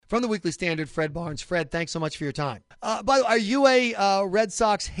From the Weekly Standard, Fred Barnes. Fred, thanks so much for your time. By the way, are you a Red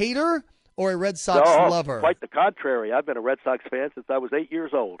Sox hater or a Red Sox lover? Quite the contrary. I've been a Red Sox fan since I was 8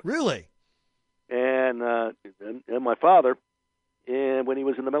 years old. Really? And my father, when he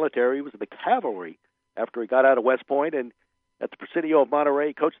was in the military, he was in the cavalry after he got out of West Point, and at the Presidio of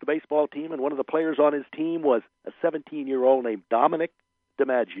Monterey, coached the baseball team, and one of the players on his team was a 17-year-old named Dominic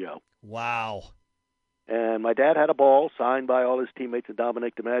DiMaggio. Wow. And my dad had a ball signed by all his teammates and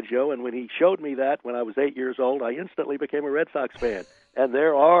Dominic DiMaggio, and when he showed me that when I was 8 years old, I instantly became a Red Sox fan. And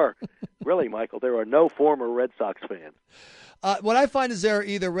there are, really, Michael, there are no former Red Sox fans. What I find is there are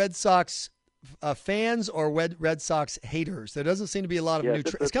either Red Sox fans or Red Sox haters. There doesn't seem to be a lot of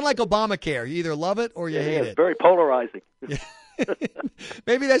neutral. It's kind of like Obamacare. You either love it or you hate it. It's very polarizing.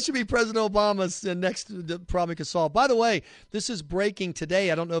 Maybe that should be President Obama's next problem he could solve. By the way, this is breaking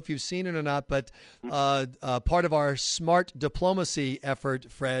today. I don't know if you've seen it or not, but part of our smart diplomacy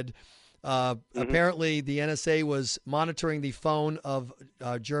effort, Fred, apparently the NSA was monitoring the phone of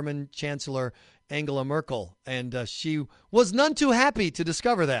German Chancellor Angela Merkel, and she was none too happy to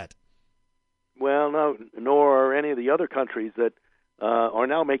discover that. Well, no, nor are any of the other countries that are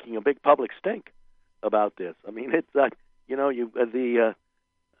now making a big public stink about this. I mean, it's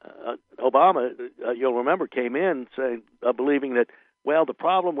Obama, you'll remember, came in saying, believing that, well, the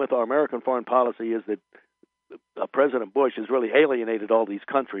problem with our American foreign policy is that President Bush has really alienated all these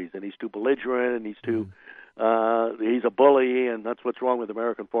countries, and he's too belligerent, and he's a bully, and that's what's wrong with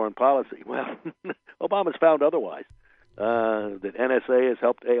American foreign policy. Well, Obama's found otherwise. That NSA has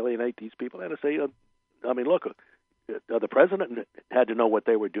helped alienate these people. NSA, look, the president had to know what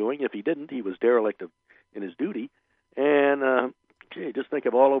they were doing. If he didn't, he was derelict in his duty. And just think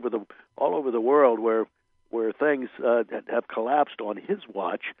of all over the world where things have collapsed on his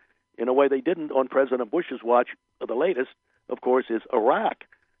watch in a way they didn't on President Bush's watch. The latest, of course, is Iraq,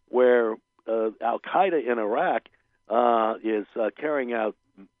 where Al Qaeda in Iraq is carrying out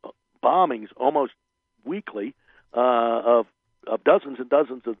bombings almost weekly of dozens and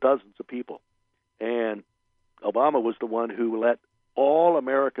dozens of people. And Obama was the one who let all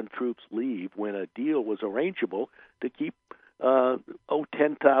American troops leave when a deal was arrangeable to keep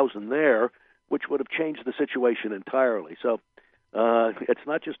 10,000 there, which would have changed the situation entirely. So it's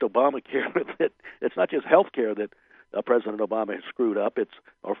not just Obamacare, it's not just health care that President Obama has screwed up. It's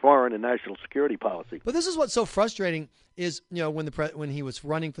our foreign and national security policy. But this is what's so frustrating is, when he was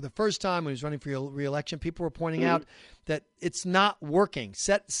running for the first time, when he was running for re-election, people were pointing out that it's not working.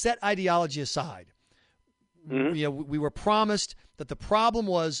 Set ideology aside. We were promised that the problem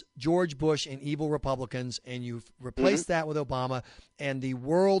was George Bush and evil Republicans, and you've replaced that with Obama, and the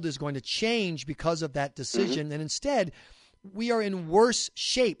world is going to change because of that decision. And instead, we are in worse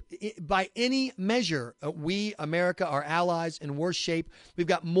shape by any measure. We, America, our allies, in worse shape. We've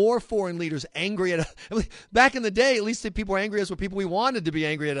got more foreign leaders angry at us. Back in the day, at least the people were angry at us were people we wanted to be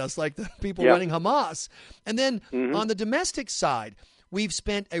angry at us, like the people running Hamas. And then on the domestic side, we've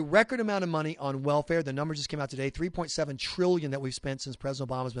spent a record amount of money on welfare. The number just came out today, $3.7 trillion that we've spent since President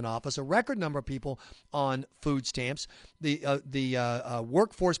Obama's been in office. A record number of people on food stamps. The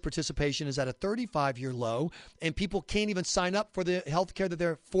workforce participation is at a 35-year low, and people can't even sign up for the health care that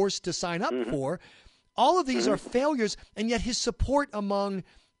they're forced to sign up for. All of these are failures, and yet his support among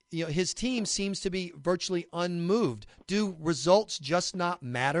his team seems to be virtually unmoved. Do results just not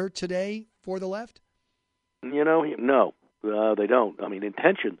matter today for the left? No. They don't. I mean,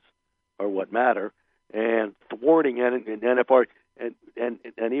 intentions are what matter, and thwarting and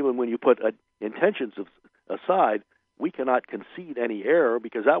even when you put intentions aside, we cannot concede any error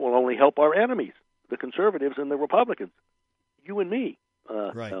because that will only help our enemies, the conservatives and the Republicans, you and me,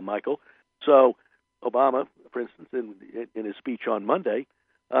 Michael. So Obama, for instance, in his speech on Monday,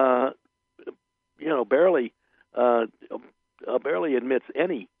 barely admits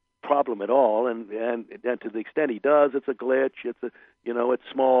any problem at all, and to the extent he does, it's a glitch. It's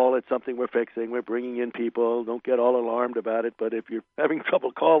small. It's something we're fixing. We're bringing in people. Don't get all alarmed about it. But if you're having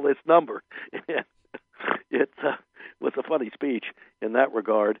trouble, call this number. It was a funny speech in that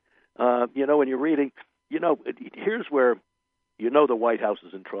regard. When you're reading, here's where the White House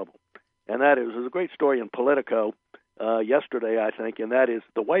is in trouble, and that is there's a great story in Politico yesterday, I think, and that is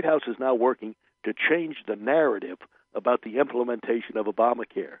the White House is now working to change the narrative about the implementation of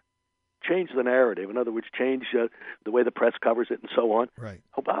Obamacare. Change the narrative. In other words, change the way the press covers it and so on. Right.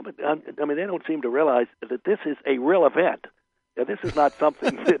 Obama, they don't seem to realize that this is a real event. Now, this is not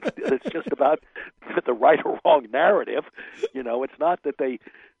something that's just about the right or wrong narrative. It's not that they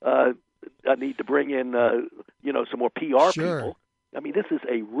need to bring in, some more PR people. I mean, this is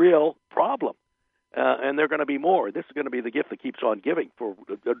a real problem. and there are going to be more. This is going to be the gift that keeps on giving for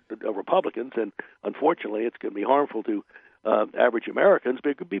Republicans, and unfortunately, it's going to be harmful to average Americans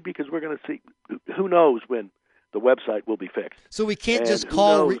because we're going to see who knows when the website will be fixed. So we can't just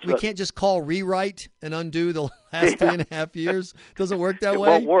call rewrite and undo the last 3.5 years. Doesn't work that way.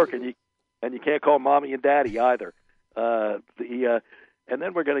 It won't work, and you can't call mommy and daddy either. And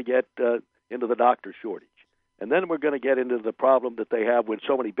then we're going to get into the doctor shortage. And then we're going to get into the problem that they have when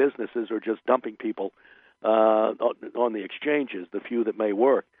so many businesses are just dumping people on the exchanges, the few that may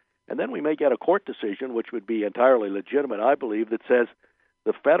work. And then we may get a court decision, which would be entirely legitimate, I believe, that says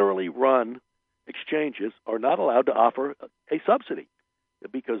the federally run exchanges are not allowed to offer a subsidy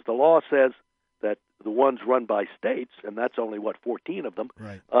because the law says that the ones run by states, and that's only, 14 of them,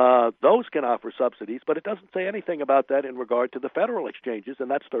 right. Those can offer subsidies, but it doesn't say anything about that in regard to the federal exchanges, and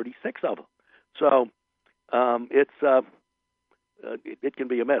that's 36 of them. So it can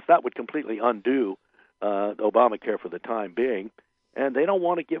be a mess. That would completely undo Obamacare for the time being, and they don't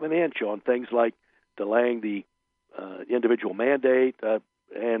want to give an inch on things like delaying the individual mandate,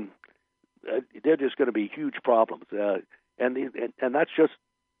 and they're just going to be huge problems. And that's just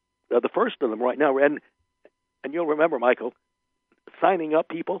the first of them right now. And you'll remember, Michael, signing up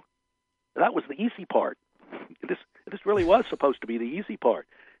people, that was the easy part. This really was supposed to be the easy part.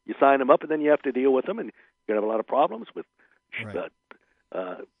 You sign them up, and then you have to deal with them, and you're going to have a lot of problems with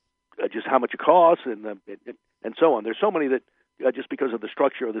just how much it costs and so on. There's so many that just because of the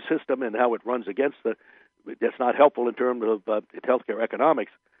structure of the system and how it runs against that's not helpful in terms of healthcare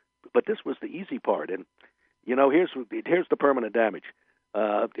economics. But this was the easy part, and here's the permanent damage,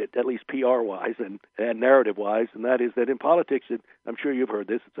 at least PR-wise and narrative-wise, and that is that in politics, I'm sure you've heard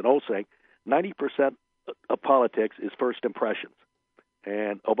this. It's an old saying: 90% of politics is first impressions.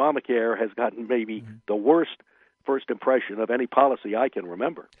 And Obamacare has gotten maybe the worst first impression of any policy I can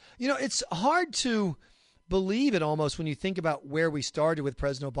remember. It's hard to believe it almost when you think about where we started with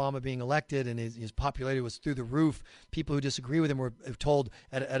President Obama being elected, and his popularity was through the roof. People who disagree with him were told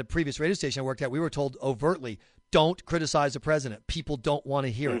at a previous radio station I worked at, we were told overtly, don't criticize the president. People don't want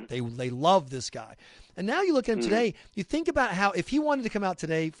to hear it. They love this guy. And now you look at him today, you think about how if he wanted to come out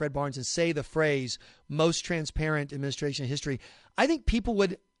today, Fred Barnes, and say the phrase most transparent administration in history, I think people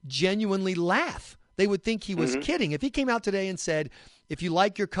would genuinely laugh. They would think he was kidding. If he came out today and said, if you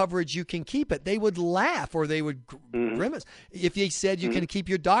like your coverage, you can keep it, they would laugh or they would grimace. If he said you can keep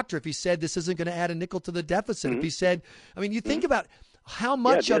your doctor, if he said this isn't going to add a nickel to the deficit, if he said, you think about how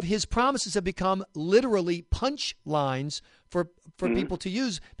much of his promises have become literally punch lines for people to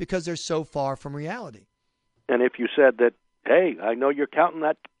use because they're so far from reality. And if you said that, hey, I know you're counting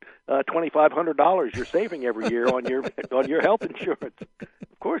that $2,500 you're saving every year on your health insurance,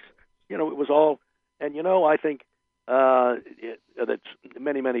 of course, it was all. And I think that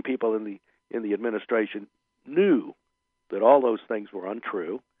many people in the administration knew that all those things were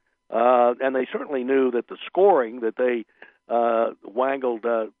untrue, and they certainly knew that the scoring that they wangled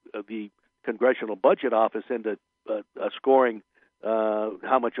the Congressional Budget Office into scoring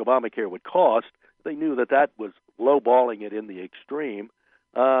how much Obamacare would cost. They knew that was lowballing it in the extreme,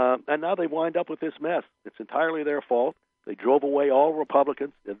 and now they wind up with this mess. It's entirely their fault. They drove away all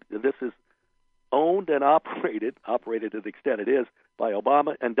Republicans. This is owned and operated to the extent it is, by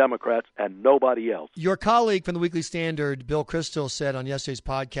Obama and Democrats and nobody else. Your colleague from the Weekly Standard, Bill Kristol, said on yesterday's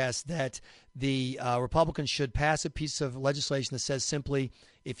podcast that the Republicans should pass a piece of legislation that says simply,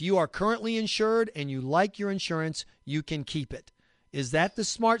 if you are currently insured and you like your insurance, you can keep it. Is that the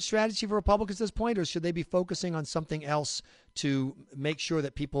smart strategy for Republicans at this point, or should they be focusing on something else to make sure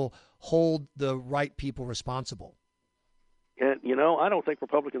that people hold the right people responsible? And, I don't think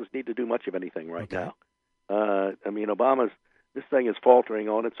Republicans need to do much of anything right now. This thing is faltering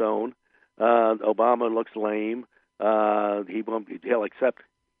on its own. Obama looks lame. He'll accept.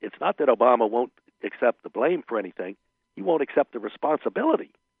 It's not that Obama won't accept the blame for anything. He won't accept the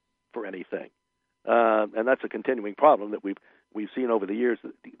responsibility for anything. And that's a continuing problem that we've seen over the years.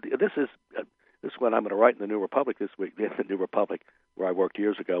 This is what I'm going to write in the New Republic this week, the New Republic, where I worked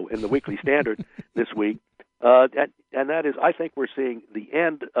years ago, in the Weekly Standard this week. And that is, I think we're seeing the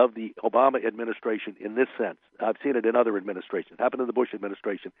end of the Obama administration in this sense. I've seen it in other administrations. It happened in the Bush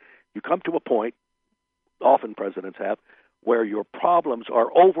administration. You come to a point, often presidents have, where your problems are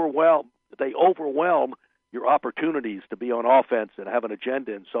overwhelmed. They overwhelm your opportunities to be on offense and have an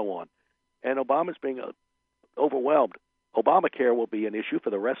agenda and so on. And Obama's being overwhelmed. Obamacare will be an issue for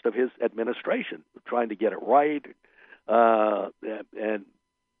the rest of his administration, trying to get it right, and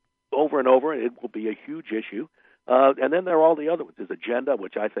over and over, it will be a huge issue. And then there are all the other ones. His agenda,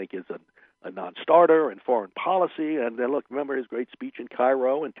 which I think is a non-starter in foreign policy. And then look, remember his great speech in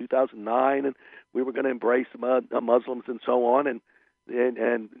Cairo in 2009, and we were going to embrace Muslims and so on, and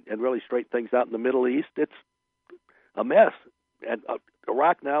really straighten things out in the Middle East. It's a mess, and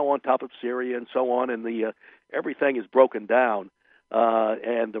Iraq now on top of Syria and so on, and everything is broken down,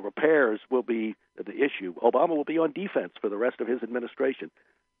 and the repairs will be the issue. Obama will be on defense for the rest of his administration,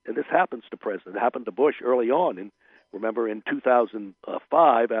 and this happens to presidents. It happened to Bush early on, and remember in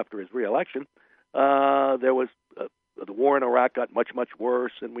 2005 after his reelection, there was the war in Iraq got much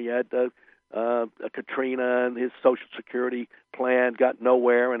worse, and we had Katrina, and his Social Security plan got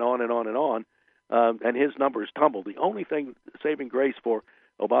nowhere, and on and on and on. And his numbers tumbled. The only thing saving grace for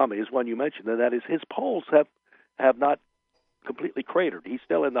Obama is one you mentioned, and that is his polls have not completely cratered. He's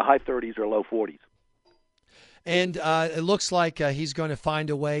still in the high 30s or low 40s. And it looks like he's going to find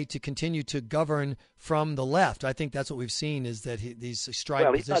a way to continue to govern from the left. I think that's what we've seen is that these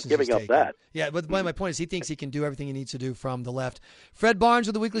strident positions he's not giving up that. Yeah, but my point is he thinks he can do everything he needs to do from the left. Fred Barnes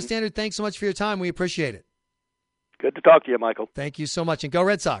with the Weekly Standard, thanks so much for your time. We appreciate it. Good to talk to you, Michael. Thank you so much. And go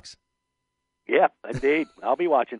Red Sox. Yeah, indeed. I'll be watching.